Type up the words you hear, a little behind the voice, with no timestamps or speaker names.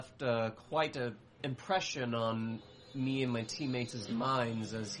left quite an impression on me and my teammates'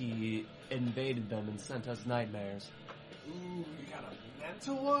 minds as he invaded them and sent us nightmares. Ooh, you got a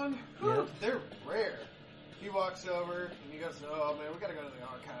mental one? Yep. They're rare. He walks over, and he goes, oh man, we gotta go to the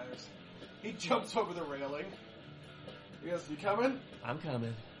archives. He jumps over the railing. He goes, you coming? I'm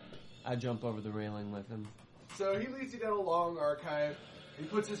coming. I jump over the railing with him. So he leads you down a long archive. He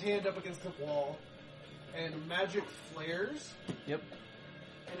puts his hand up against the wall, and magic flares. Yep.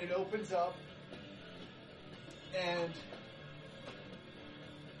 And it opens up, and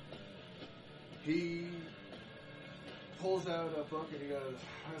he pulls out a book and he goes,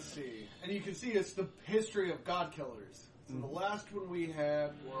 let's see. And you can see it's the history of God Killers. So the last one we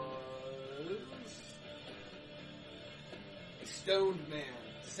had was a stoned man.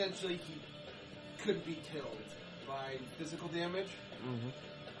 Essentially, he couldn't be killed by physical damage. Mm-hmm.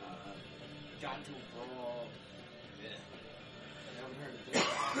 Got into a brawl. I haven't heard of this.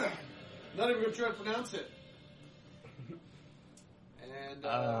 Not even going to try to pronounce it.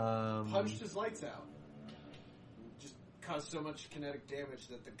 And punched his lights out. Just caused so much kinetic damage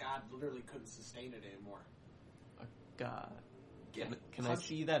that the god literally couldn't sustain it anymore. A god. Yeah, Can I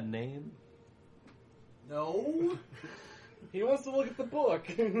see that name? No. He wants to look at the book.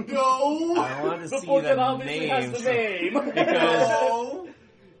 No. I want to The see book that that obviously name. has the name. Because No.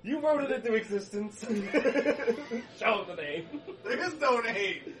 You wrote it into existence. Show him the name. There is no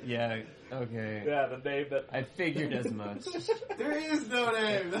name. yeah, okay. Yeah, the name that... I figured as much. There is no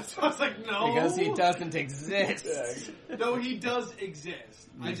name. That's why I was like, no. Because he doesn't exist. Yeah. No, he does exist.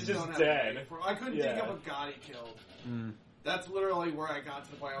 I He's just just don't have dead. a name for. I couldn't think of a god he killed. Mm. That's literally where I got to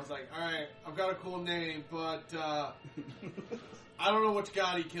the point. I was like, alright, I've got a cool name, but I don't know which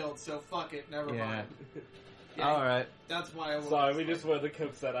god he killed, so fuck it, never Yeah. mind. Alright. That's why I was. Sorry, we just wanted to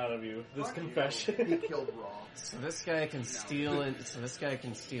coax that out of you. This Fuck you. confession. He killed Raw. So this guy can steal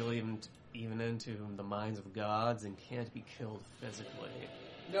even into the minds of gods and can't be killed physically.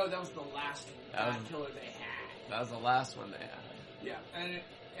 No, that was the last god killer they had. That was the last one they had. Yeah,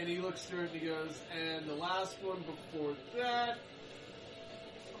 and he looks through it and he goes, and the last one before that.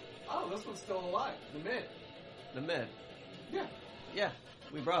 Oh, this one's still alive. The mid. The mid. Yeah, Yeah,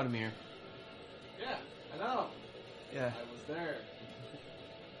 we brought him here. yeah, I know. Yeah. I was there.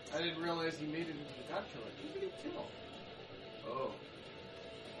 I didn't realize he made it into the god killer. Who did he kill? Oh.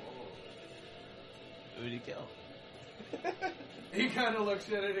 Who did he kill? He kind of looks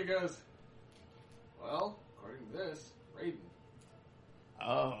at it and goes, well, according to this, Raiden.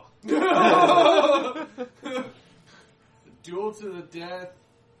 Oh. Duel to the death.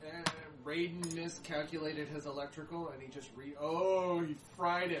 Raiden miscalculated his electrical, and he just he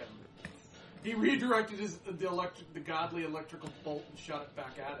fried him. He redirected the godly electrical bolt and shot it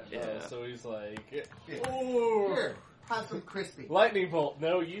back at him. Yeah. So he's like, Oh, Here, have some crispy. lightning bolt,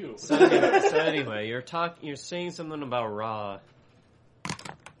 no you. So anyway, you're saying something about Ra.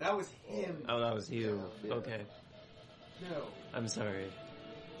 that was him. Oh, that was you. Yeah. Okay. No. I'm sorry.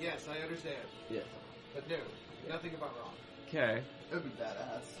 Yes, I understand. Yeah. But no, nothing about Ra. Okay. That'd be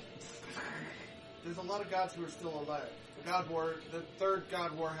badass. There's a lot of gods who are still alive. The third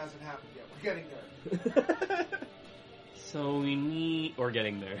God War hasn't happened yet. We're getting there. So we're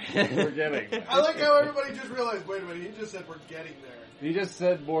getting there. We're getting there. I like how everybody just realized, wait a minute, he just said we're getting there. He just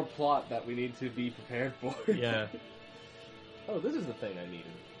said more plot that we need to be prepared for. Yeah. Oh, this is the thing I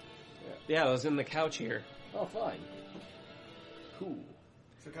needed. Yeah, I was in the couch here. Oh, fine. Cool.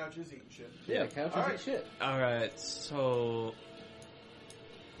 So couch is eating shit. Yeah, couches Alright. and shit. Alright, so...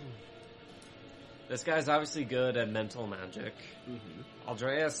 This guy's obviously good at mental magic. Mm-hmm.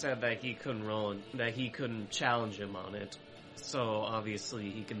 Aldrea said that he couldn't challenge him on it. So obviously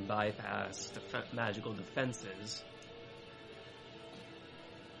he can bypass magical defenses.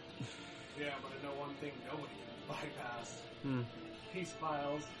 Yeah, but I know one thing nobody can bypass. He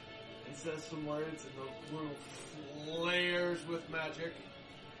smiles and says some words, and the room flares with magic.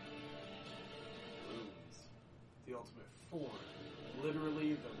 Runes. The ultimate form.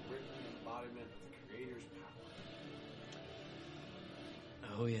 Literally the written embodiment of the Creator's power.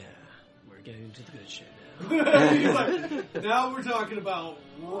 Oh yeah, we're getting to the good shit now. He's like, now we're talking about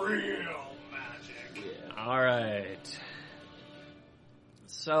real magic. Yeah. Alright.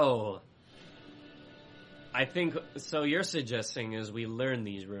 So... I think... So you're suggesting is we learn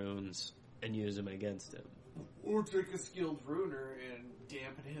these runes and use them against him. Or take a skilled runer and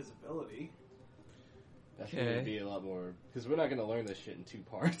dampen his ability. I think it'd be a lot more because we're not going to learn this shit in 2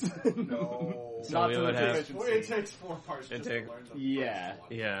 parts. No. So Not we to the would have- proficiency. It takes 4 parts It just take- to learn the Yeah. first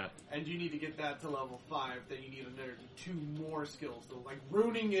one. Yeah. And you need to get that to level 5, then you need another 2 more skills. So, like,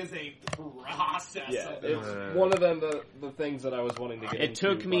 runing is a process Yeah, of it's it. one of them the things that I was wanting to get It into.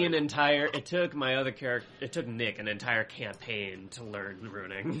 took me but- it took my other character, it took Nick an entire campaign to learn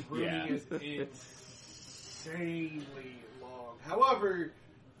runing. Runing Yeah. is insanely long. However,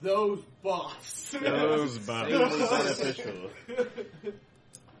 those buffs. Those buffs. Insanely beneficial.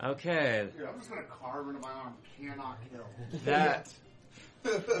 Okay, Dude, I'm just gonna carve into my arm. Cannot kill. that,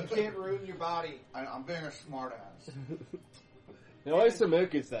 You can't ruin your body. I'm being a smartass. No, only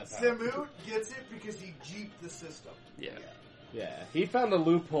Samuk is that powerful. Samut gets it because he jeeped the system. yeah. Yeah, he found the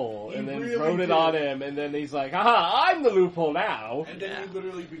loophole He and then really wrote it did. on him, and then he's like, "Aha! I'm the loophole now." And then Yeah. he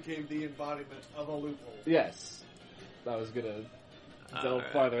literally became the embodiment of a loophole. Yes, I was gonna delve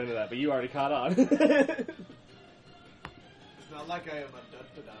Alright. farther into that, but you already caught on. It's not like I am a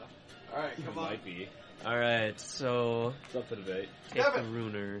da-da-da. Alright, come on. Might be. Alright, so, It's up to debate. take the Devin.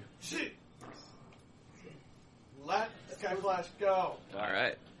 runer. Shit! Let Sky Flash go.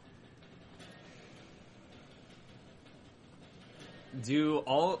 Alright.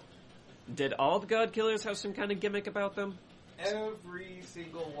 Did all the God Killers have some kind of gimmick about them? Every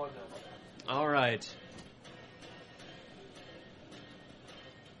single one of them. Alright.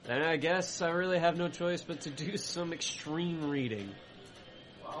 Then I guess I really have no choice but to do some extreme reading.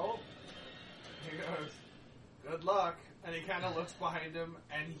 Well, he goes, good luck. And he kind of looks behind him,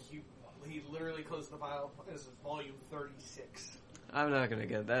 and he literally closed the file. This is volume 36. I'm not gonna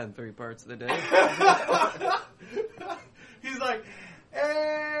get that in 3 parts of the day. He's like,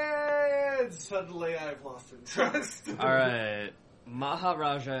 and suddenly I've lost interest. Alright.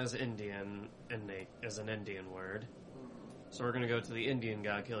 Maharaja is Indian, is an Indian word. So we're gonna go to the Indian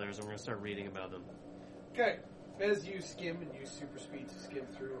God Killers and we're gonna start reading about them. Okay. As you skim and use super speed to skim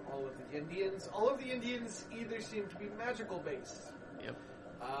through all of the Indians either seem to be magical based. Yep.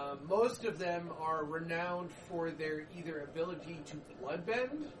 Most of them are renowned for their either ability to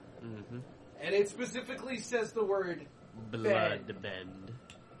bloodbend, Mm-hmm. and it specifically says the word Blood bend.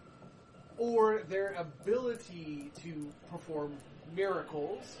 or their ability to perform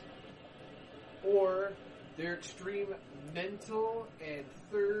miracles, or their extreme mental and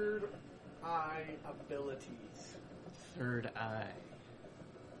third eye abilities. Third eye.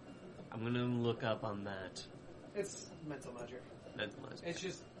 I'm gonna look up on that. It's mental magic. Mental magic. It's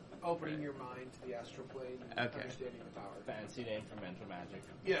just opening your mind to the astral plane and Okay. understanding the power. Fancy name for mental magic.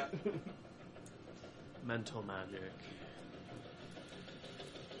 Yeah. Mental magic.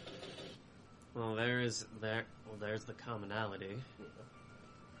 Well, there's the commonality.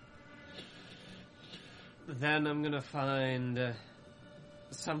 Then I'm gonna find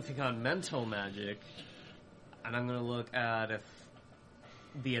something on mental magic, and I'm gonna look at if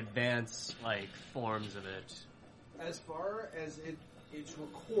the advanced forms of it. As far as it's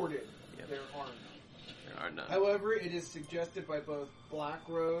recorded, Yep. there are none. There are none. However, it is suggested by both Black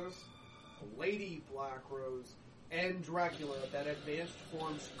Rose, Lady Black Rose, and Dracula that advanced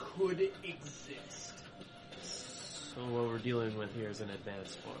forms could exist. So what we're dealing with here is an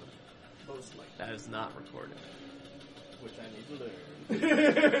advanced form Most likely. that is not recorded. Which I need to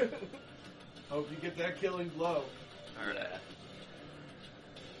learn. Hope you get that killing blow. Alright.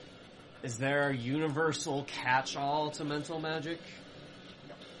 Is there a universal catch-all to mental magic?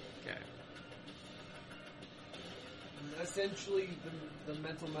 No. Okay. Essentially, the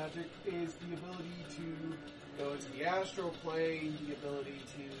mental magic is the ability to go into the astral plane, the ability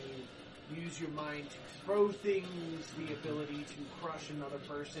to use your mind to throw things, the ability to crush another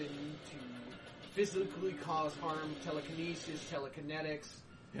person, to physically cause harm, telekinesis, telekinetics.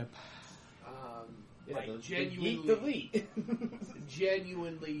 Yep. Genuinely,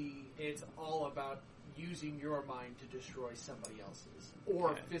 genuinely, it's all about using your mind to destroy somebody else's,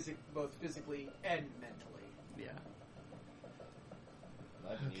 or Okay. both physically and mentally. Yeah.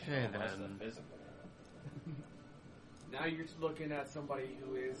 Okay, then. Now you're looking at somebody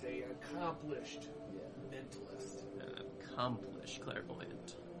who is a accomplished mentalist. An accomplished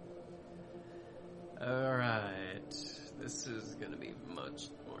clairvoyant. Alright. This is gonna be much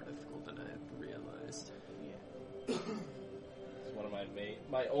more difficult than I had realized. It's one of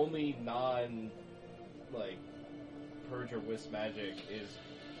my only non purge or wisp magic is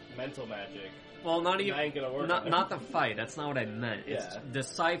mental magic. Well, not I even... ain't gonna work on it. Not the fight, that's not what I meant. It's Yeah.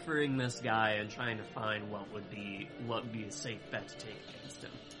 deciphering this guy and trying to find what would be a safe bet to take against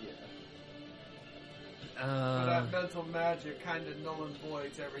him. Yeah. But that mental magic kind of null and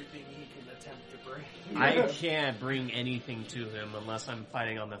voids everything he can attempt to bring. I can't bring anything to him unless I'm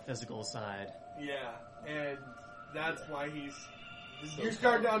fighting on the physical side. Yeah, and that's why he's... You're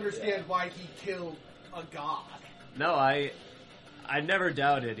starting to understand why he killed a god. No, I never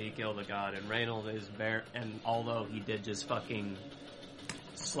doubted he killed a god, and Reynold is very... And although he did just fucking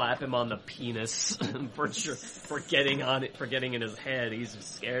slap him on the penis for getting on it, for getting in his head, he's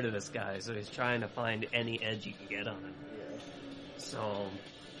scared of this guy, so he's trying to find any edge he can get on him. Yeah. So...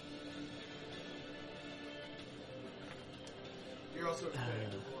 You're also a fan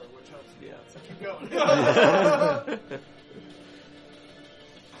of lore, which helps me out, so keep going.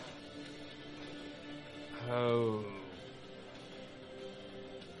 Oh.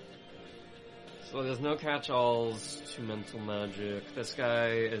 So there's no catch-alls to mental magic. This guy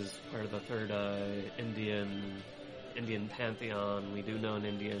is part of the Third Eye, Indian pantheon. We do know an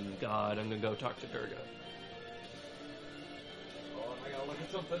Indian god. I'm gonna go talk to Durga. Oh, I gotta look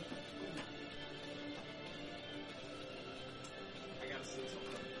at something. I gotta see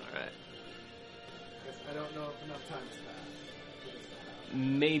something. Alright. I don't know if enough time has passed.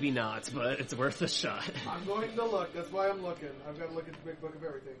 Maybe not, but it's worth a shot. I'm going to look. That's why I'm looking. I've got to look at the big book of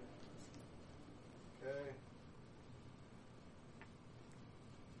everything. Okay.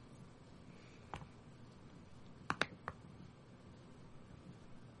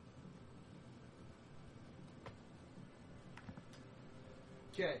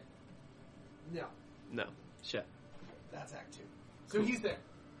 Okay. No. No. Shit. That's Act 2. So he's there.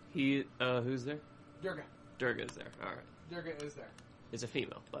 Who's there? Durga. Durga's there. Alright. Durga is there. It's a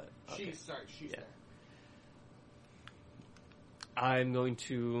female, but... Okay. She's Yeah. there. I'm going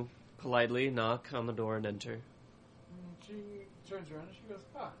to politely knock on the door and enter. She turns around and she goes,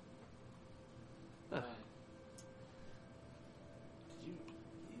 Ah. Did you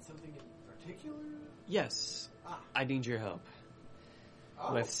need something in particular? Yes. Ah. I need your help.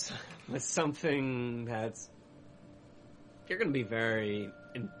 Oh. With something that's... You're going to be very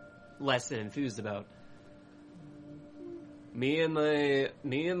less than enthused about. Me and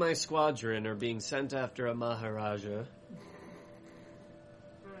my squadron are being sent after a Maharaja.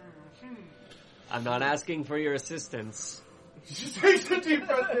 I'm not asking for your assistance. She takes a deep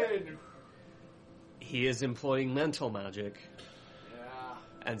breath in. He is employing mental magic. Yeah.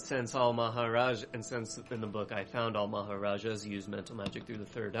 And since in the book I found all Maharajas use mental magic through the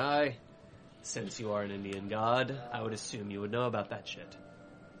Third Eye, since you are an Indian god, I would assume you would know about that shit.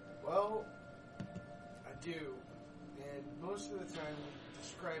 Well, I do. And most of the time we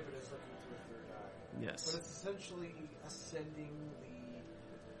describe it as looking through a third eye. Yes. But it's essentially ascending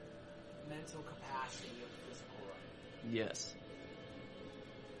the mental capacity of the physical eye. Yes.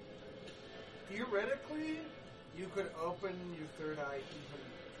 Theoretically, you could open your third eye even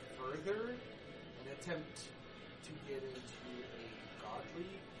further and attempt to get into a godly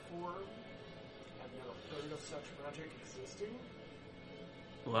form. I've never heard of such magic existing.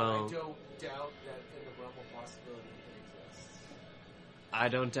 Well, I don't doubt that in the realm of possibility it exists. I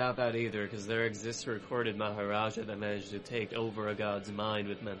don't doubt that either, because there exists a recorded Maharaja that managed to take over a god's mind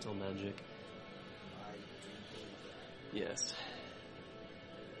with mental magic. I do believe that. Yes.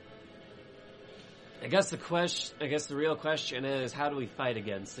 I guess the real question is, how do we fight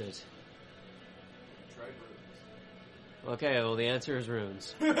against it? Tried Okay, well the answer is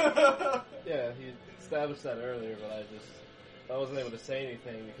runes. runes. Yeah, he established that earlier, but I wasn't able to say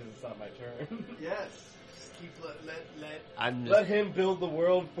anything because it's not my turn. Yes. Just keep Let him build the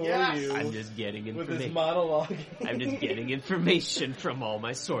world for Yes! you. I'm just getting with his information. monologue. I'm just getting information from all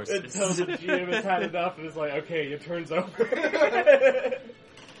my sources. Until the GM has had enough and is like, okay, your turn's over.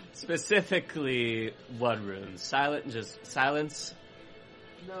 Specifically, what runes? Silence?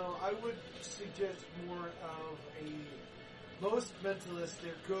 No, I would suggest more of most mentalists,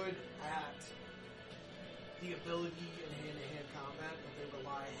 they're good at the ability in hand-to-hand combat, but they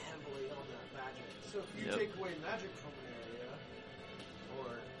rely heavily on that magic. So if you Yep. take away magic from an area, or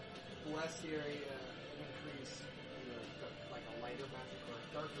bless the area and increase either like a lighter magic or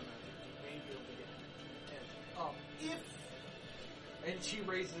a darker magic, you may be able to get it up. And she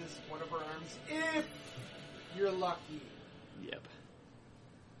raises one of her arms, if you're lucky. Yep.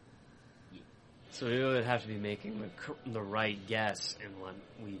 So we would have to be making the right guess in what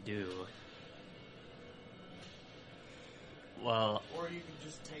we do. Well, Or you can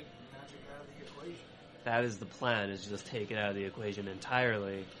just take magic out of the equation. that is the plan, is just take it out of the equation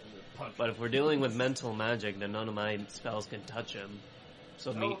entirely. But if we're dealing with mental magic, then none of my spells can touch him.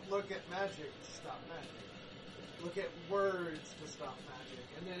 So me... Don't look at magic to stop magic. Look at words to stop magic.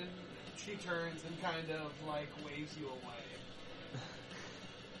 And then she turns and kind of like waves you away.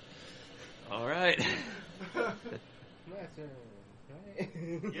 Alright. My turn, right?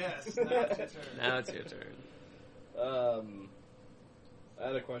 Yes, now it's your turn. Now it's your turn. I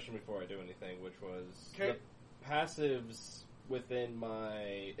had a question before I do anything, which was Okay. the passives within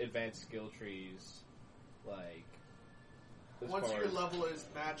my advanced skill trees, like. as Once far your as- level is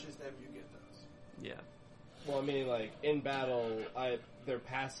matches them, you get those. Yeah. Well, I mean, like in battle, they're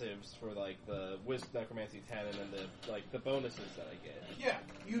passives for like the Wisp Necromancy 10, and then the bonuses that I get. Yeah,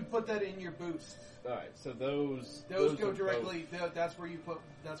 you'd put that in your boost. All right, so those Those go are directly. That's where you put.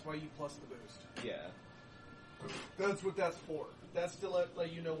 That's why you plus the boost. both- yeah. That's what that's for. That's to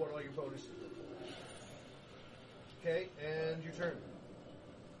let you know what all your bonuses are for. Okay, and your turn.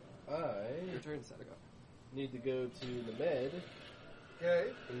 I Your turn, Sadako. need to go to the med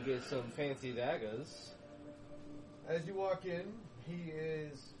Okay. and get some fancy daggers. As you walk in, he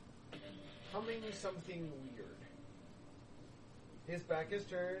is humming something weird. His back is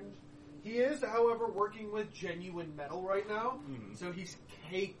turned. He is, however, working with genuine metal right now, so he's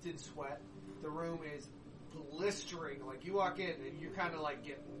caked in sweat. The room is blistering. Like, you walk in and you kind of like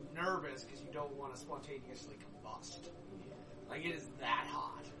get nervous because you don't want to spontaneously combust. Like, it is that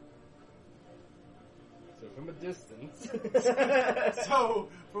hot. So from a distance, So,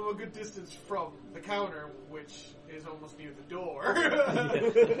 from a good distance from the counter, which is almost near the door,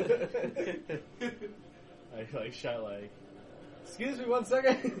 I like shout like, "Excuse me, 1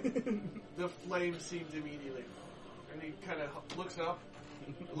 second." the flame seems immediately. And he kind of looks up,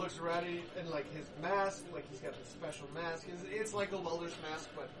 looks around, and like his mask, like he's got this special mask. It's like a welder's mask,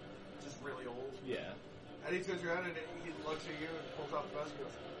 but just really old. Yeah. And he turns around and he looks at you and pulls off the mask and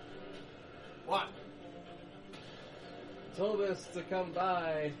goes, "What?" Told us to come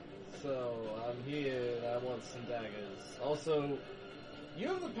by, so I'm here and I want some daggers. Also, you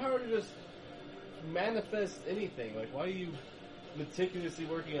have the power to just manifest anything. Like, why are you meticulously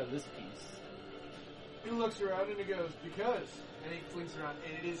working on this piece? He looks around and he goes, "Because," and he flings around,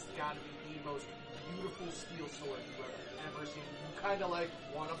 and it has got to be the most beautiful steel sword you've ever seen. You kind of like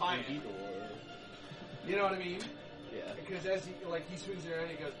want to buy it. Or, You know what I mean? yeah. Because as he swings around,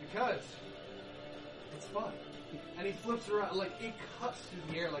 he goes, "Because it's fun." And he flips around, like, it cuts through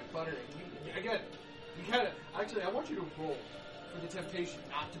the air like butter. And you kind of, actually, I want you to roll for the temptation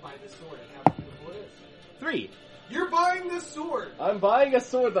not to buy this sword and how beautiful it is. 3. You're buying this sword! I'm buying a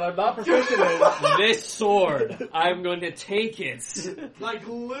sword that I'm not proficient in. This sword, I'm going to take it. Like,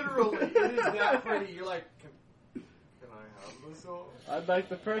 literally, it is that pretty. You're like, can I have this sword? I'd like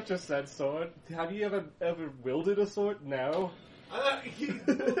to purchase that sword. Have you ever wielded a sword? No.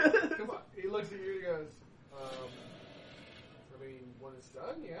 Come on. He looks at you and he goes, I mean, when it's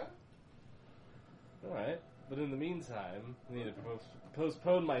done, yeah. Alright. But in the meantime, I need to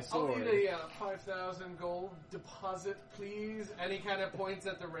postpone my I'll sword. need a 5,000 gold deposit, please. And he kind of points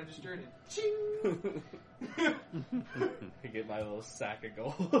at the register and ching! I get my little sack of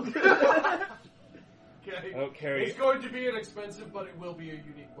gold. Okay. I don't carry It's going to be inexpensive, but it will be a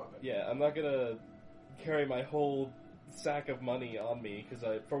unique weapon. Yeah, I'm not gonna carry my whole sack of money on me, because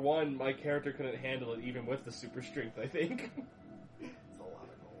for one, my character couldn't handle it even with the super strength, I think. It's a lot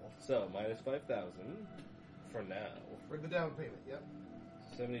of gold. So, minus 5,000 for now. For the down payment, yep.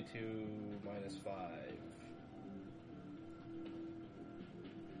 72 minus 5.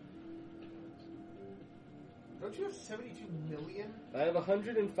 Don't you have 72 million? I have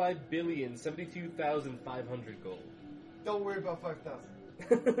 105,072,500 gold. Don't worry about 5,000.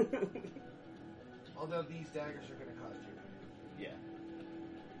 Although these daggers are going to cost you. Yeah.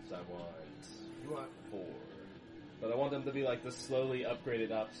 So I want You want 4. But I want them to be like the slowly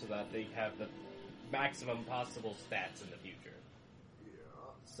upgraded up so that they have the maximum possible stats in the future.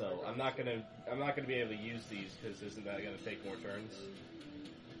 So I'm not gonna be able to use these because isn't that gonna take more turns?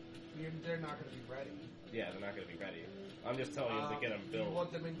 They're not going to be ready. Yeah, they're not gonna be ready. I'm just telling you to get them Do you built.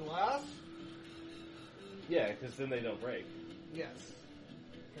 want them in glass? Yeah, because then they don't break. Yes.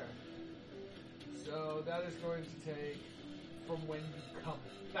 Okay. So that is going to take from when you come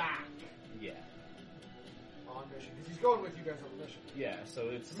back Yeah. on mission. Because he's going with you guys on the mission. Yeah, so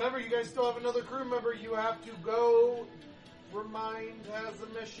it's Remember, you guys still have another crew member you have to go remind has a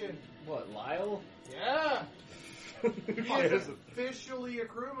mission. what, Lyle? Yeah! He I is officially a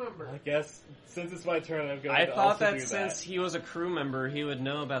crew member. guess since it's my turn, I'm going I to thought also that do since he was a crew member, he would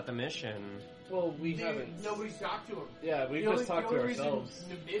know about the mission. Well, we haven't. Nobody's talked to him. Yeah, we've The just talked to only reason ourselves.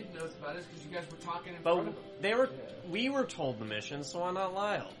 Navid knows about it is because you guys were talking in But front of him. we were told the mission, so why not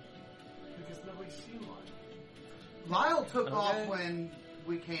Lyle? Because nobody's seen one. Lyle took Okay. off when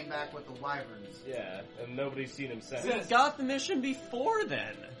we came back with the wyverns. Yeah, and nobody's seen him since. We got the mission before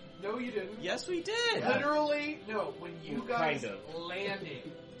then. No, you didn't. Yes, we did. Literally, no. When you guys Kind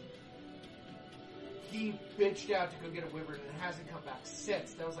landed, he bitched out to go get a wyvern and hasn't come back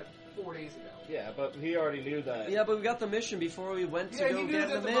since. That was like 4 days ago. Yeah, but he already knew that. Yeah, but we got the mission before we went to Yeah, go he knew get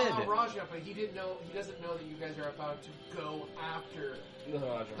the that the mid. Maharaja, but he didn't know. He doesn't know that you guys are about to go after. The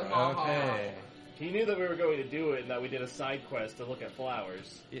Maharaja. The Right. Maharaja. Okay. He knew that we were going to do it and that we did a side quest to look at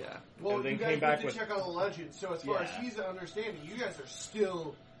flowers. Yeah. Well, And then you guys came back went to with- check out the legend. So as far as Yeah. he's understanding, you guys are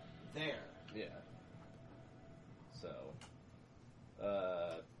still there. Yeah. So,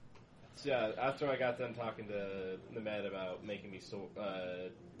 yeah, after I got done talking to Nemed about making me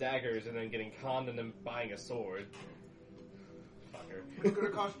daggers and then getting conned into buying a sword. Fucker. It's going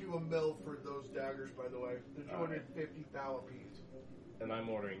to cost you $1 million for those daggers, by the way. They're 250 thou a piece. And I'm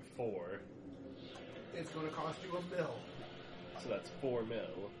ordering 4. It's going to cost you $1 million. So that's 4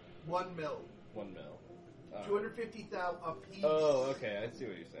 mil. 1 million. 1 mil. 250 thou a piece. Oh, okay, I see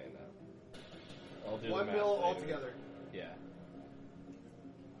what you're saying now. I'll do the 1 math million later. altogether. Yeah.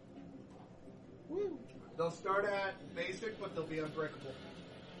 Woo. They'll start at basic, but they'll be unbreakable.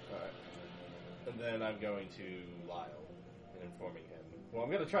 Alright. And then I'm going to Lyle and informing him. Well, I'm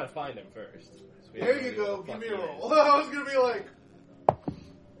going to try to find him first. So we There have no you idea go. what the Give me fuck a he roll. is. I was going to be like,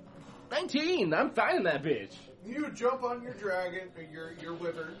 19! I'm finding that bitch! you jump on your dragon, or your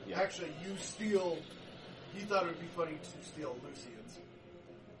wyvern. Yeah. Actually, you steal. He thought it would be funny to steal Lucian's.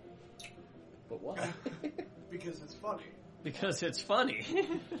 But why? Because it's funny. Because it's funny.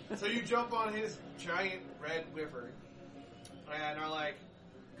 So you jump on his giant red wyvern and are like,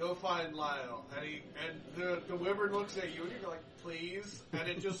 go find Lyle. And the wyvern looks at you and you're like, please. And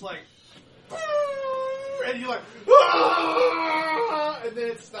it just like, and you're like, "Ah!" And then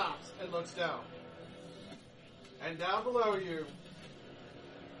it stops and looks down. And down below you,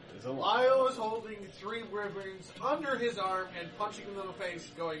 There's a Lyle is holding 3 wyverns under his arm and punching them in the face,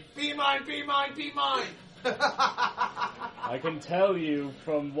 going, be mine, be mine, be mine. I can tell you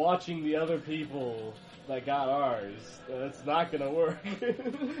from watching the other people that got ours that it's not gonna work.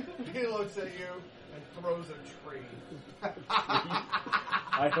 He looks at you and throws a tree.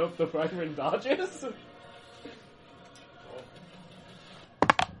 I hope the Reverend dodges.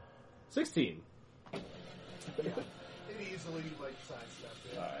 16. Yeah. It easily, sidestepped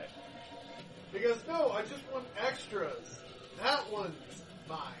it. Alright. Because, no, I just want extras. That one's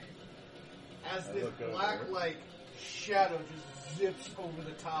mine. As I this look over. black, shadow just zips over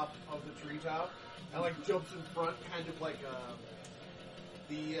the top of the treetop and, jumps in front, kind of like,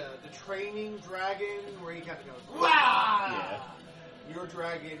 the training dragon, where he kind of goes, wah! Yeah. Your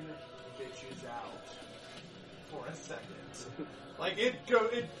dragon bitches out for a second. It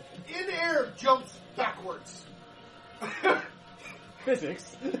in air jumps backwards.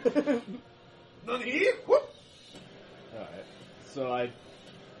 Physics. Nani? Whoop! Alright. So I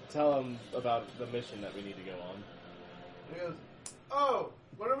tell him about the mission that we need to go on. He goes, oh,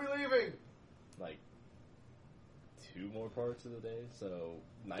 when are we leaving? 2 more parts of the day, so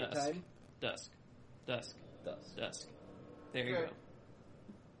nighttime? Dusk. Dusk. There you Okay. go.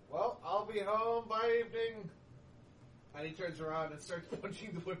 Well, I'll be home by evening. And he turns around and starts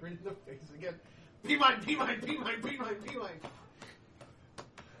punching the wyvern in the face again. Be mine, be mine, be mine, be mine, be mine.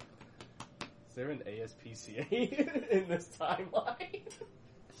 Is there an ASPCA in this timeline?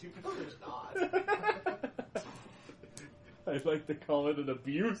 No, there's not. I'd like to call it an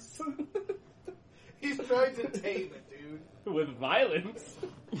abuse. He's trying to tame it, dude. With violence.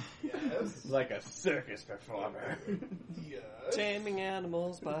 Yes. Like a circus performer. Yes. Taming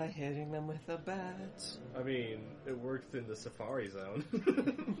animals by hitting them with a bat. I mean, it worked in the Safari Zone.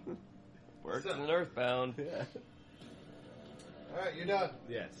 Worked in Earthbound. Yeah. Alright, you're done.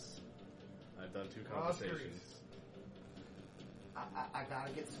 Yes. I've done 2 Oscars. conversations. I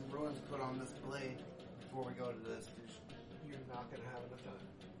gotta get some ruins put on this blade before we go to this. You're not going to have enough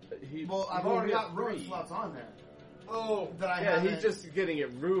time. Well, I've He'll already get got ruin 3. slots on there Oh, that I Yeah, haven't. he's just getting it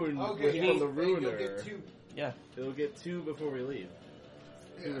ruined okay. from the Then you'll ruiner. get 2. Yeah. He'll get 2 before we leave.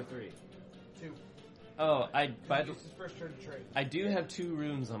 2 or 3. 2. Oh, by the It's his first turn to trade. I do have 2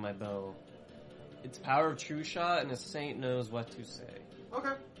 runes on my bow. It's Power of True Shot and a Saint Knows What to Say.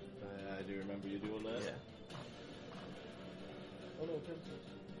 Okay. I do remember you doing that. Yeah. Oh, no, okay.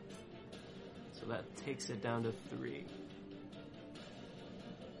 So that takes it down to 3.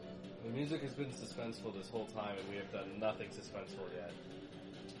 The music has been suspenseful this whole time, and we have done nothing suspenseful yet.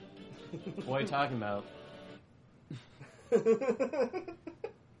 What are you talking about?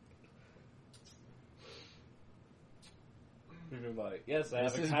 We've been like, yes, I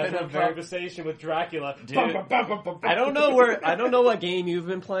This have a has casual been a very- conversation with Dracula. Dude, I don't know what game you've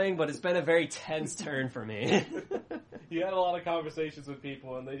been playing, but it's been a very tense turn for me. You had a lot of conversations with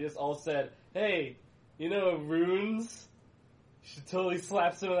people, and they just all said, hey, you know runes? You should totally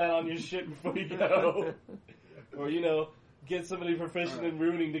slap some of that on your shit before you go. Or, get somebody proficient in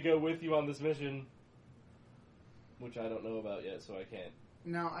runing to go with you on this mission. Which I don't know about yet, so I can't.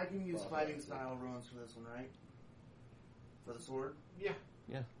 Now, I can use fighting style runes for this one, right? For the sword? Yeah.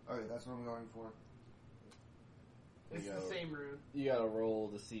 Okay, that's what I'm going for. It's the same rune. You gotta roll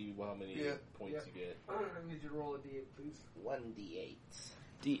to see how many points you get. I need you to roll a d8, please. 1d8.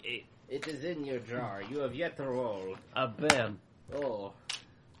 D8. It is in your jar. You have yet to roll. Bam. Oh.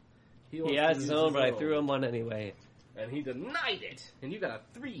 He has his own, but I threw him one anyway. And he denied it. And you got a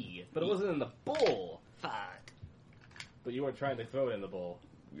 3. But it wasn't in the bowl. Fuck. But you weren't trying to throw it in the bowl.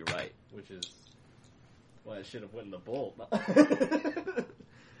 You're right. Which is why it should have went in the bowl.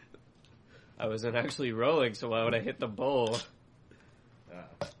 I wasn't actually rolling, so why would I hit the bowl? You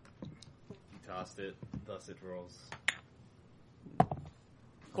tossed it, thus it rolls.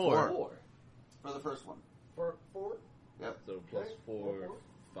 4. For the first one. Four? Yep. So plus Okay. 4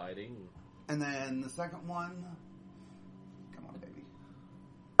 fighting. And then the second one... Come on, baby.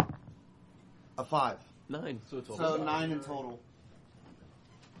 A 5. 9. So it's a So whole 9 in total.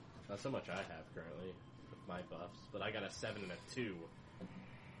 Not so much I have currently with my buffs, but I got a 7 and a 2.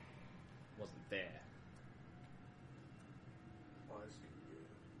 Wasn't there.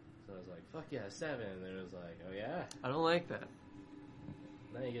 So I was like, fuck yeah, 7. And then it was like, oh yeah? I don't like that.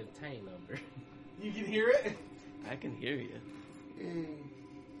 Now you get a tiny number. You can hear it? I can hear you.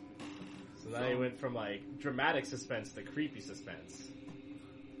 So now you went from like dramatic suspense to creepy suspense.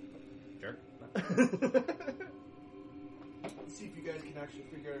 Jerk. Let's see if you guys can actually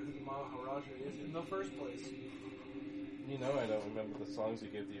figure out who the Maharaja is in the first place. You know I don't remember the songs you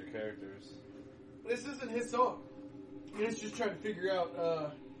give to your characters. This isn't his song. He's just trying to figure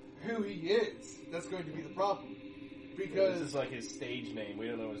out who he is. That's going to be the problem. Because this is like his stage name. We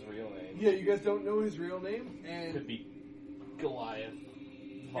don't know his real name. yeah, you guys don't know his real name, and It could be Goliath.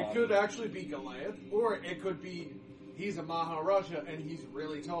 it could actually be Goliath, or it could be he's a Maharaja and he's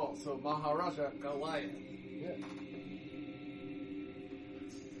really tall, so Maharaja Goliath. Yeah.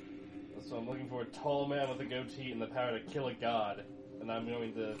 So I'm looking for a tall man with a goatee and the power to kill a god, and I'm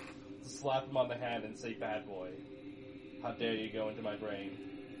going to slap him on the hand and say, "Bad boy, how dare you go into my brain,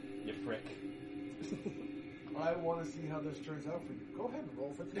 you prick." I want to see how this turns out for you. Go ahead and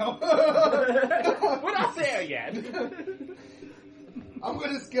roll for the We're not there yet. I'm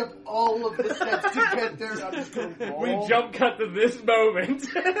going to skip all of the steps to get there. I'm just going to roll. We jump cut to this moment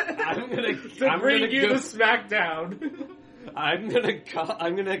I'm gonna bring you go- to SmackDown. I'm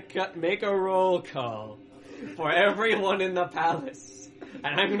gonna make a roll call for everyone in the palace, and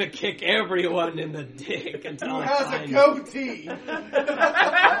I'm gonna kick everyone in the dick until Who I has a find goatee?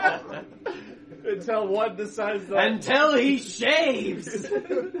 Until one decides that. until he shaves.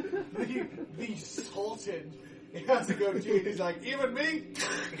 the Sultan has a goatee, and he's like, even me?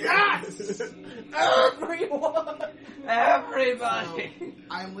 Yes! Everyone, everybody. So,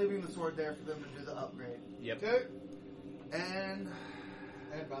 I'm leaving the sword there for them to do the upgrade. Yep. Okay. And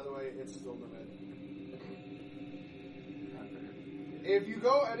And by the way, it's still the mid. If you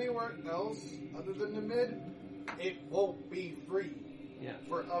go anywhere else other than the mid, it won't be free Yeah.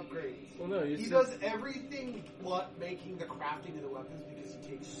 for upgrades. Well, no, He does everything but making the crafting of the weapons because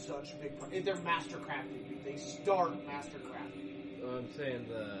he takes such a big part. They're master crafting. They start master crafting. I'm saying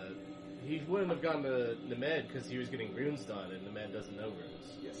he wouldn't have gone to Nemed because he was getting runes done, and Nemed doesn't know runes.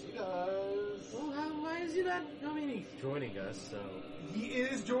 Yes, he does. Well, why is he not? I mean, he's joining us, so He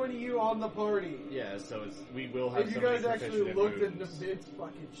is joining you on the party. yeah. So we will have. If you somebody guys actually proficient in looked at runes. the mid's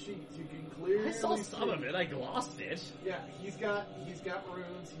fucking sheets, you can clearly I saw see. some of it. I glossed it. Yeah, he's got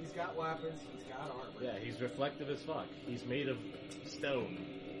runes, he's got weapons, he's got armor. Yeah, he's reflective as fuck. He's made of stone.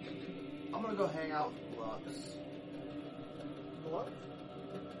 I'm going to go hang out with Lux. What?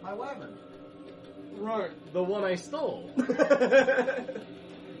 My wyvern. Right. The one I stole.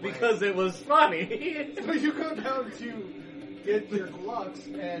 Because it was funny. So you go down to get your Glux,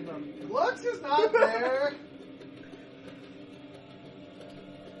 and Glux is not there.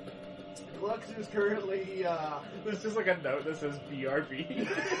 Glux is currently, There's just like a note that says BRB.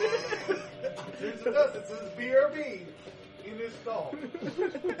 there's a note that says BRB in his stall.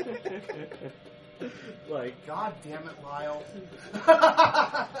 Like, God damn it, Lyle.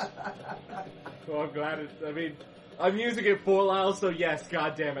 well, I'm glad it. I mean, I'm using it for Lyle, so yes,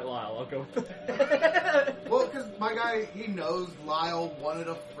 god damn it, Lyle. I'll go with that. Well, because my guy, he knows Lyle wanted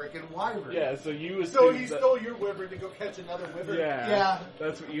a freaking wyvern. Yeah, so you assume So he that- stole your wyvern to go catch another wyvern. Yeah. Yeah.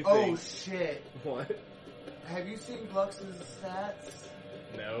 That's what you Oh, think. shit. What? Have you seen Glux's stats?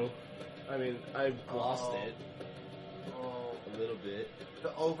 No. I mean, I've lost Oh. it Oh, a little bit.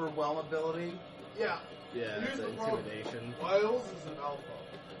 the overwhelm ability? Yeah. Yeah, Here's the the problem. intimidation. Wiles is an alpha.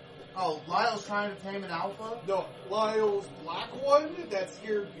 Oh, Lyle's trying to tame an alpha? No, Lyle's black one that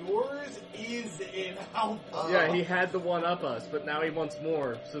scared yours is an alpha. Yeah, he had the one up us, but now he wants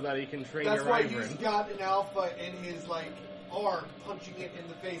more so that he can train That's your why he's Wyvern. got an alpha in his, like, arm, punching it in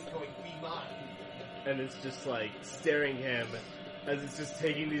the face, going, be mine. And it's just like staring him as it's just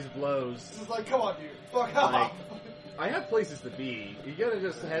taking these blows. This is like, come on, dude. Fuck Like, off. I have places to be. You gonna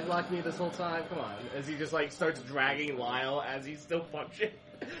just headlock me this whole time? Come on. As he just like starts dragging Lyle as he's still punching.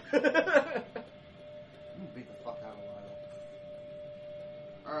 I'm gonna beat the fuck out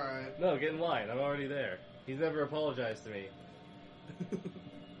of Lyle. Alright. No, get in line. I'm already there. He's never apologized to me.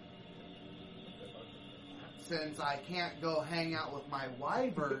 Since I can't go hang out with my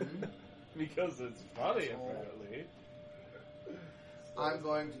wyvern, Because it's funny, apparently. I'm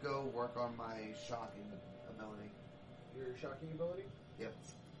going to go work on my shocking ability. Your shocking ability? Yep.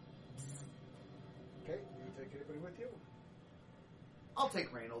 Okay, you take anybody with you? I'll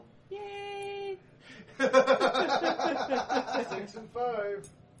take Reynold. Yay! 6 and 5.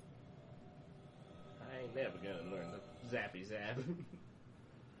 I ain't never gonna learn the zappy zap.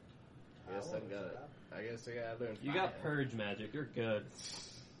 I guess I gotta learn You fire. got purge magic. You're good.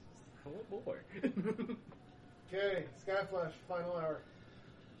 I want more. Okay, Skyflash, final hour.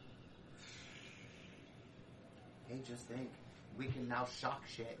 Hey, just think. We can now shock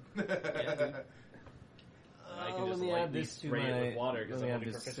shit. I can let just me lightly add this to spray it my. with water because let me I'm add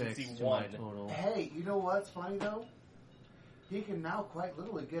only this proficiency 6 to my 1. total. Hey, you know what's funny though? He can now quite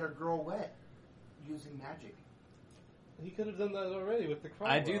literally get a girl wet using magic. He could have done that already with the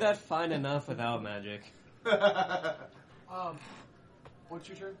crossbow. I do that fine enough without magic. What's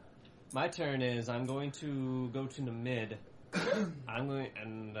your turn? My turn is I'm going to go to the mid. I'm going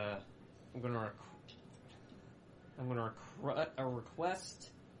to request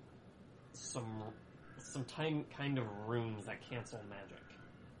some kind of runes that cancel magic.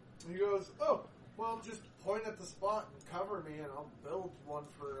 He goes, oh, well, just point at the spot and cover me and I'll build one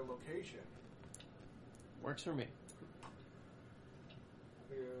for a location. Works for me.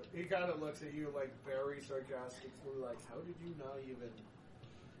 He kind of looks at you like very sarcastically, like, how did you not even,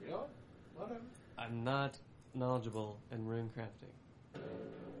 you know, whatever. I'm not knowledgeable in rune crafting.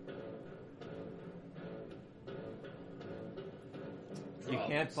 You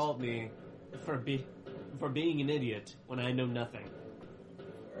can't fault me for being an idiot when I know nothing.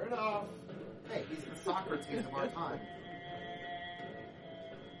 Fair enough. Hey, he's the Socrates of our time.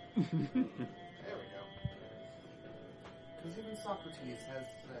 There we go. Because even Socrates has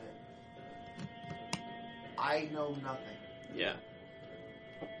said, I know nothing. Yeah.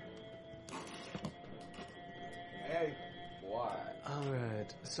 Hey. Why?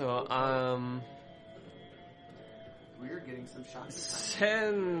 Alright, so, We're getting some shocking time.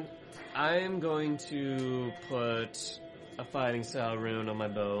 10, I'm going to put a fighting style rune on my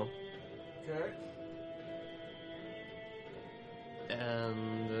bow, Okay.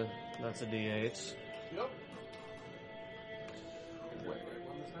 and that's a d8. Yep.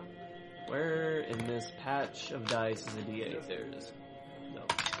 Where in this patch of dice is a d8? There it is. No,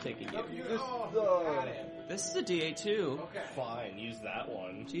 taking you. Got it. This is a d8 too. Okay. Fine, use that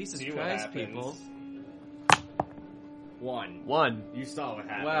one. Jesus See what Christ, happens. people. 1. 1. You saw what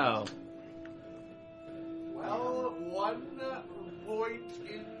happened. Wow. Well, 1 point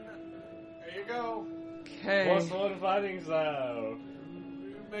in. There you go. Okay. Plus 1 fighting style.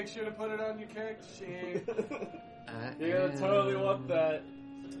 Make sure to put it on your character sheet. You're gonna totally want that.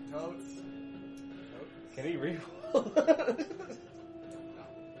 Totes. Can he reroll?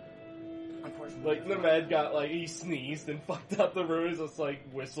 Unfortunately. Like, the med got, like, he sneezed and fucked up the runes, it's like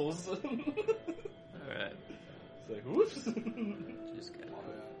whistles. Alright. It's like, whoops. Just got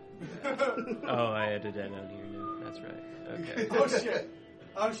Oh, I added that down here now. That's right. Okay. Oh shit.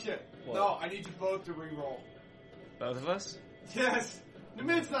 Oh shit. What? No, I need you both to reroll. Both of us? Yes!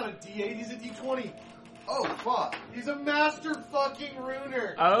 Nimid's not a D8, he's a D20. Oh, fuck. He's a master fucking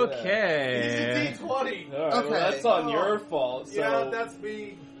runer. Okay. He's a D20. Alright, Okay. well, that's on your fault, so... Yeah, that's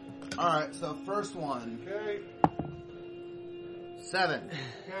me. Alright, so first one. Okay. 7.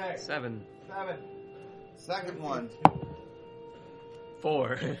 Okay. 7. 7. Second one.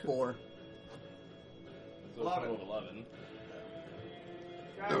 4. 4. So a total of 11.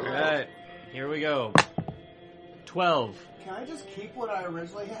 Alright. Here we go. 12. Can I just keep what I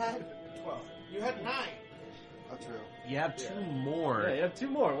originally had? 12. You had 9. Oh, true. You have 2 more. Yeah, you have 2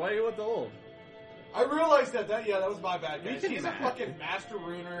 more. Why do you want the old? I realized that that was my bad, We guys. can He's math. a fucking master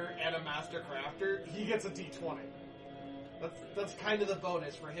runer and a master crafter. He gets a D20. That's kind of the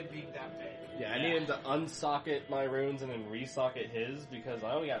bonus for him being that big. Yeah, I need him to unsocket my runes and then resocket his because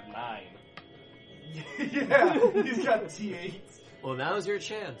I only got 9. Yeah, he's got T8s. Well, now's your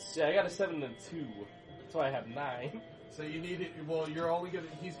chance. Yeah, I got a 7 and 2, so I have 9. So you need it. Well,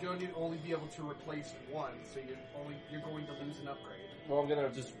 he's going to only be able to replace one. So you're going to lose an upgrade. Well, I'm gonna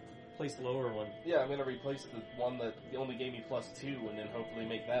Just place the lower one. yeah, I'm gonna replace the one that only gave me +2, and then hopefully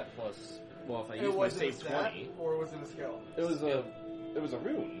make that plus. Well, if I use my was it a save stat 20, or was it a skill? it was a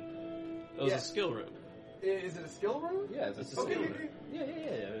rune. It was Yeah. a skill room. Is it a skill rune? Yeah, it's a Okay, skill. okay.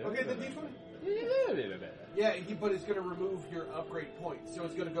 Yeah. Okay, the D20. Yeah. Yeah, but it's going to remove your upgrade points. So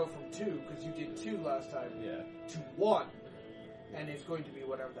it's going to go from 2, because you did 2 last time, Yeah. to 1. And it's going to be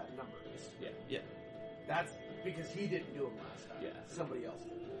whatever that number is. Yeah. That's because he didn't do them last time. Yeah. Somebody else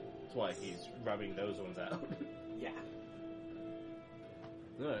did. That's why he's rubbing those ones out. Yeah.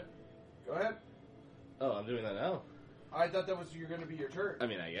 Alright. Go ahead. Oh, I'm doing that now? I thought that was going to be your turn. I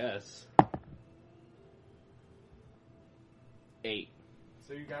mean, I guess. 8.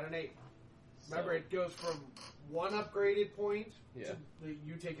 So you got an 8. Remember, it goes from 1 upgraded point. Yeah.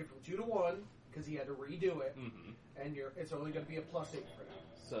 You take it from 2 to 1, because he had to redo it. Mm-hmm. And it's only going to be a +8 for now.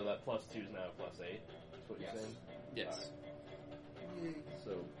 So that +2 is now +8. That's what Yes. you're saying? Yes.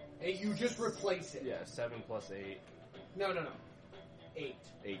 So, And you just replace it. yeah, 7 + 8. No. 8.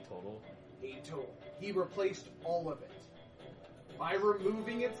 8 total. 8 total. He replaced all of it. By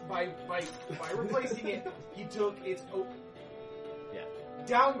removing it, by replacing it, he took its Yeah.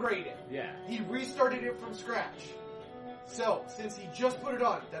 downgraded. Yeah. He restarted it from scratch. So, since he just put it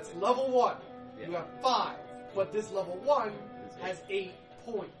on, that's level 1. Yeah. You have 5, but this level 1 It's eight. has 8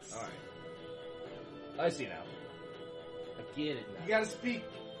 points. Alright. I see now. I get it now. You gotta speak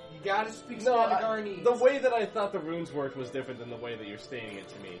No, Scandinavian. the way that I thought the runes worked was different than the way that you're stating it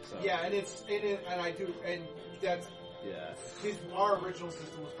to me. So Yeah, and that's yeah, our original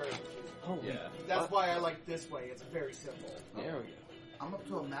system was very confusing. Oh, yeah. That's why I like this way. It's very simple. There we go. I'm up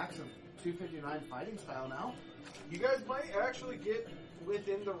to a max of 259 fighting style now. You guys might actually get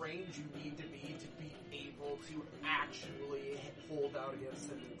within the range you need to be able to actually hold out against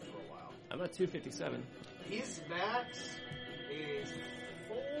Sindhu for a while. I'm at 257. His max is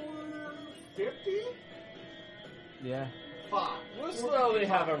 450? Yeah. 5. We'll slowly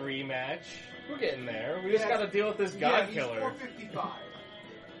have a rematch. We're getting there. We just Yeah. got to deal with this Yeah, god he's killer. 455.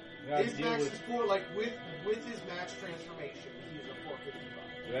 We gotta His deal max with. is with his max transformation, he is a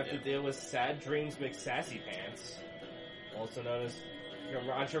 455. We have to deal with Sad Dreams McSassy Pants, also known as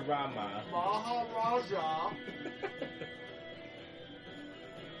Raja Rama. Maharaja.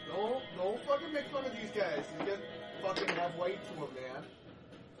 Don't fucking make fun of these guys. These guys fucking have weight to them, man.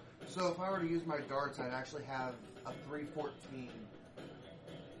 So if I were to use my darts, I'd actually have a 314.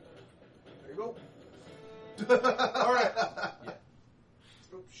 There you go. Alright. Yeah.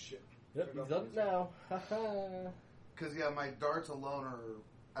 Oh, shit. Yep, he's up now. Haha. Because, yeah, my darts alone are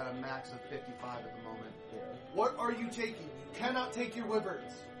at a max of 55 at the moment. What are you taking? You cannot take your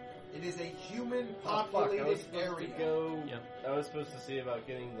wyverns. It is a human Oh, fuck, I was populated supposed area. to go. Yep. I was supposed to see about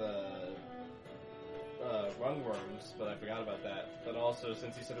getting the rungworms, but I forgot about that. But also,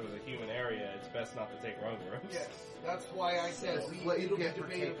 since you said it was a human area, it's best not to take rungworms. Yes, that's why I said This is what you it'll be get for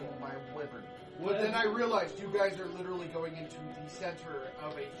taking debatable. my wyvern. Well, then I realized you guys are literally going into the center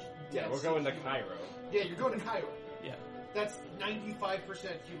of a Yeah, we're dense going to human- Cairo. Yeah, you're going to Cairo. Yeah. That's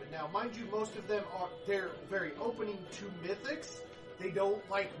 95% human. Now, mind you, most of them they're very opening to mythics. They don't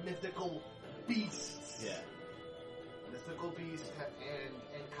like mythical beasts. Yeah. Mythical beasts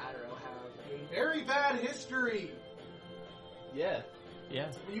and Cairo have a very bad history. Yeah. Yeah.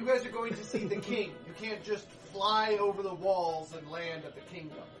 You guys are going to see the king. You can't just fly over the walls and land at the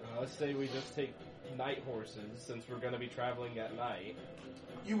kingdom. Let's say we just take night horses, since we're going to be traveling at night.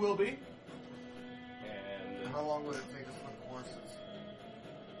 You will be. And How long would it take us with the horses?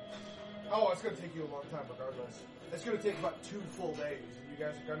 Oh, it's going to take you a long time regardless. It's going to take about 2 full days. And you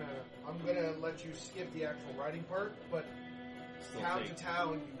guys are going to... I'm going to let you skip the actual riding part, but still town take, to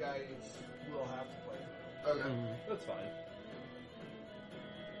town, you guys will have to play. Okay. That's fine.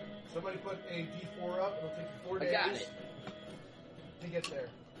 Somebody put a D4 up. It'll take you 4 I days got it. to get there.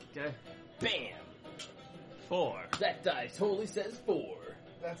 Okay. Bam! 4. That dice totally says 4.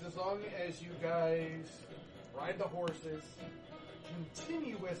 That's as long as you guys ride the horses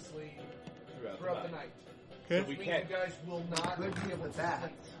continuously throughout the night. So Which we means can't. you guys will not Could be be able with to that.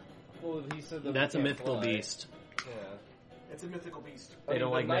 sleep. Well, he said that That's a we can't mythical fly. beast. Yeah. It's a mythical beast. They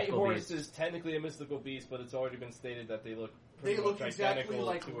don't like the night mythical horse beasts. is technically a mystical beast, but it's already been stated that they look They pretty look much exactly identical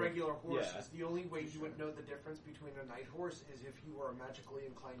like to regular horses. Yeah. The only way you would know the difference between a night horse is if you are a magically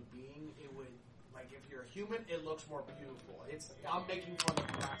inclined being. It would, like, if you're a human, it looks more beautiful. I'm making fun of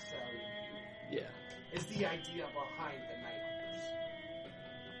Black Stallion. Yeah. Is the idea behind the night horse.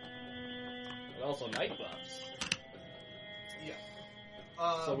 And also night buffs. Yeah.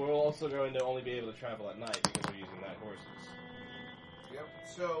 So we're also going to only be able to travel at night because we're using night horses. Yep.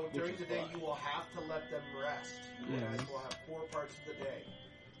 So Which during is the day, fine. you will have to let them rest. You guys will have 4 parts of the day.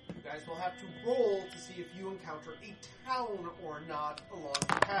 You guys will have to roll to see if you encounter a town or not along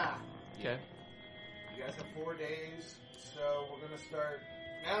the path. Okay. You guys have 4 days, so we're going to start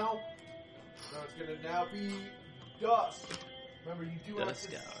now. So it's going to now be dusk. Remember, you do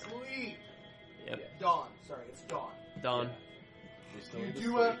Dusk have to hour. sleep. Yep. Dawn. Sorry, it's dawn. Dawn. We still You need to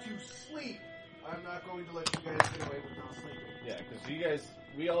do sleep. have to sleep. I'm not going to let you guys get away with not sleeping. Yeah, because you guys,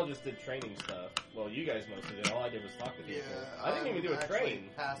 we all just did training stuff. Well, you guys mostly did. All I did was talk to people. I didn't even do a actually train.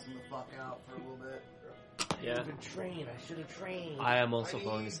 Passing the fuck out for a little bit. Yeah. Train. I should have trained. I am also I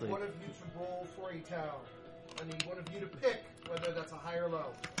falling need asleep. one of you to roll for a town. I need one of you to pick whether that's a high or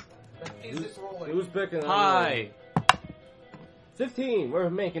low. That isn't rolling. Who's picking? Hi. 15. We're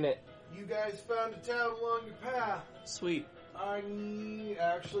making it. You guys found a town along your path. Sweet. I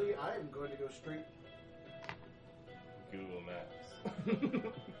am going to go straight. Google Maps.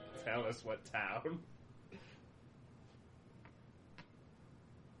 Tell us what town.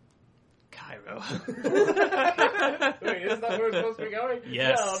 Cairo. Wait, isn't that where we're supposed to be going?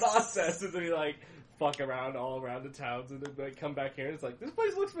 Yes. No, nonsense. And then we like fuck around all around the towns and then like come back here and it's like, this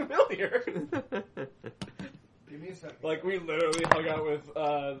place looks familiar. Give me a second. Like we literally hung out with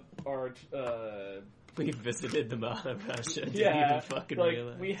our We visited the Maharaja. Didn't yeah, even fucking like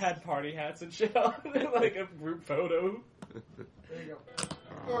realize. we had party hats and shit on, like a group photo. There you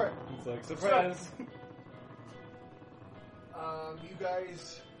go. Alright. It's like surprise. You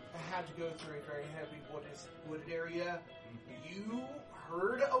guys had to go through a very heavy wooded area. You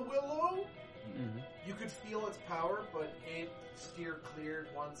heard a willow. Mhm. You could feel its power, but it steered clear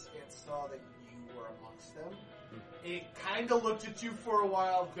once it saw that you were amongst them. It kind of looked at you for a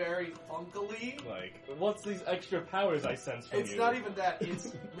while very funkily. Like, what's these extra powers I sense from It's you? not even that.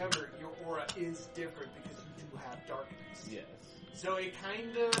 It's, remember, your aura is different because you do have darkness. Yes. So it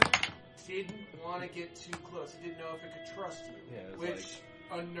kind of didn't want to get too close. It didn't know if it could trust you, Yeah, it was which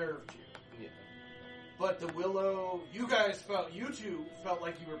unnerved you. Yeah. But the willow, you two felt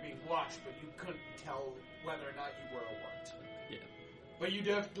like you were being watched, but you couldn't tell whether or not you were or weren't. Yeah. But you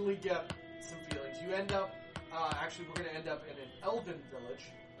definitely get some feelings. You end up, actually we're going to end up in an elven village,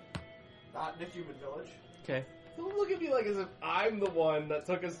 not in a human village. Okay. Don't look at me like as if I'm the one that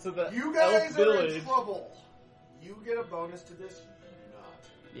took us to the You elf guys are village. in trouble. You get a bonus to this, you do not.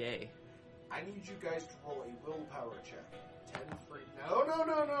 Yay. I need you guys to roll a willpower check. 10 free.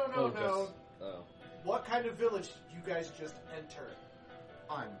 No. Oh. What kind of village did you guys just enter?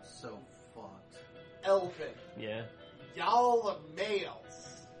 I'm so fucked. Elven. Yeah. Y'all are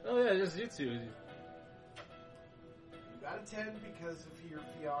males. Oh yeah, just you two. You got a 10 because of your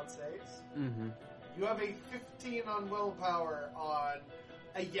fiancés. Mm-hmm. You have a 15 on willpower on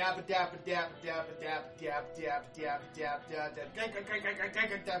a yabba dabba dabba dabba dabba dabba dabba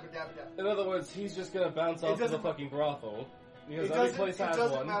dabba dabba dabba. In other words, he's just gonna bounce off to the fucking brothol. Because It every doesn't, place it has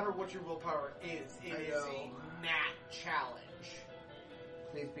doesn't one. matter what your willpower is. It I is know. a nat challenge.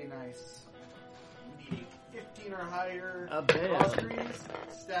 Please be nice. You need a 15 or higher. Bam. Ospreys,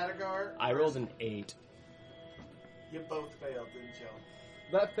 Statigar. I rolled an 8. You both failed, didn't you?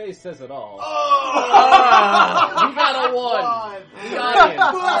 That face says it all. Oh! We got a 1! We got him.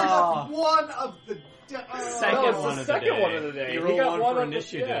 First one of the Second No, it's one the of the second day. one of the day. You He roll got one for of the-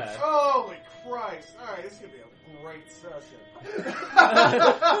 initiative. yeah. Holy Christ. Alright, this is going to be a great session.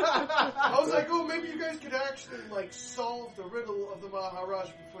 I was like, oh, maybe you guys could actually, like, solve the riddle of the Maharaj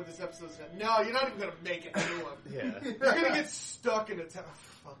before this episode's done. No, you're not even going to make it through one. Yeah. You're going to get stuck in a town.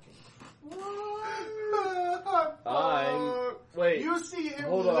 Fucking. Wait, You see him,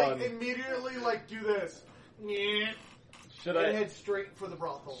 hold like, on. immediately, like, do this. should And I head straight for the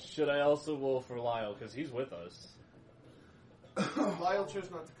brothel. should I also roll for Lyle because he's with us? Lyle chose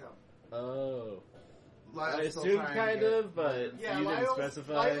not to come. Oh, Lyle's I still assumed trying to kind get- of, but Yeah, you didn't Lyle's,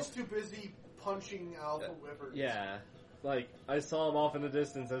 specify. Lyle's too busy punching alpha wyverns. Yeah, like I saw him off in the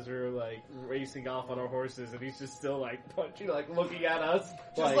distance as we were like racing off on our horses, and he's just still like punching, like looking at us,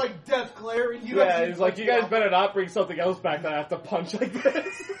 Just like death glare, and you yeah. have to He's like, you guys better not bring something else back that I have to punch like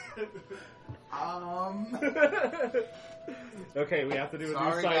this. Okay, we have to do a new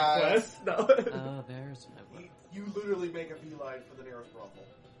Sorry, side guys. quest. No. Oh, there's my weapon. You literally make a beeline for the nearest brothel.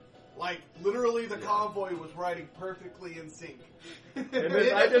 Like, literally the convoy was riding perfectly in sync. And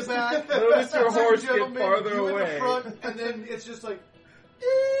then I just noticed your horse get Gentlemen, farther you in away. the front, and then it's just like...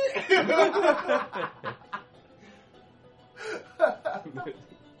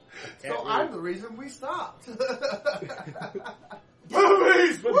 So I'm the reason we stopped.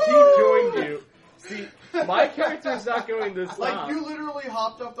 Boobies! But he joined you. See, my character's not going to stop. Like, you literally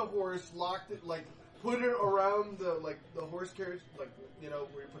hopped off the horse, locked it, like, put it around the horse carriage, like, you know,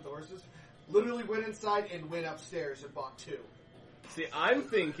 where you put the horses. Literally went inside and went upstairs and bought 2. See, I'm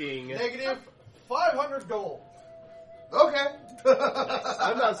thinking... Negative 500 gold. Okay.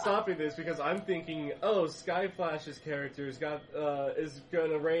 I'm not stopping this because I'm thinking, oh, Skyflash's character is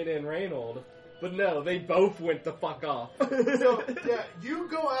gonna rein in Reynold. But no, they both went the fuck off. So, yeah, you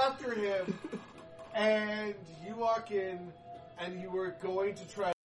go after him, and you walk in, and you were going to try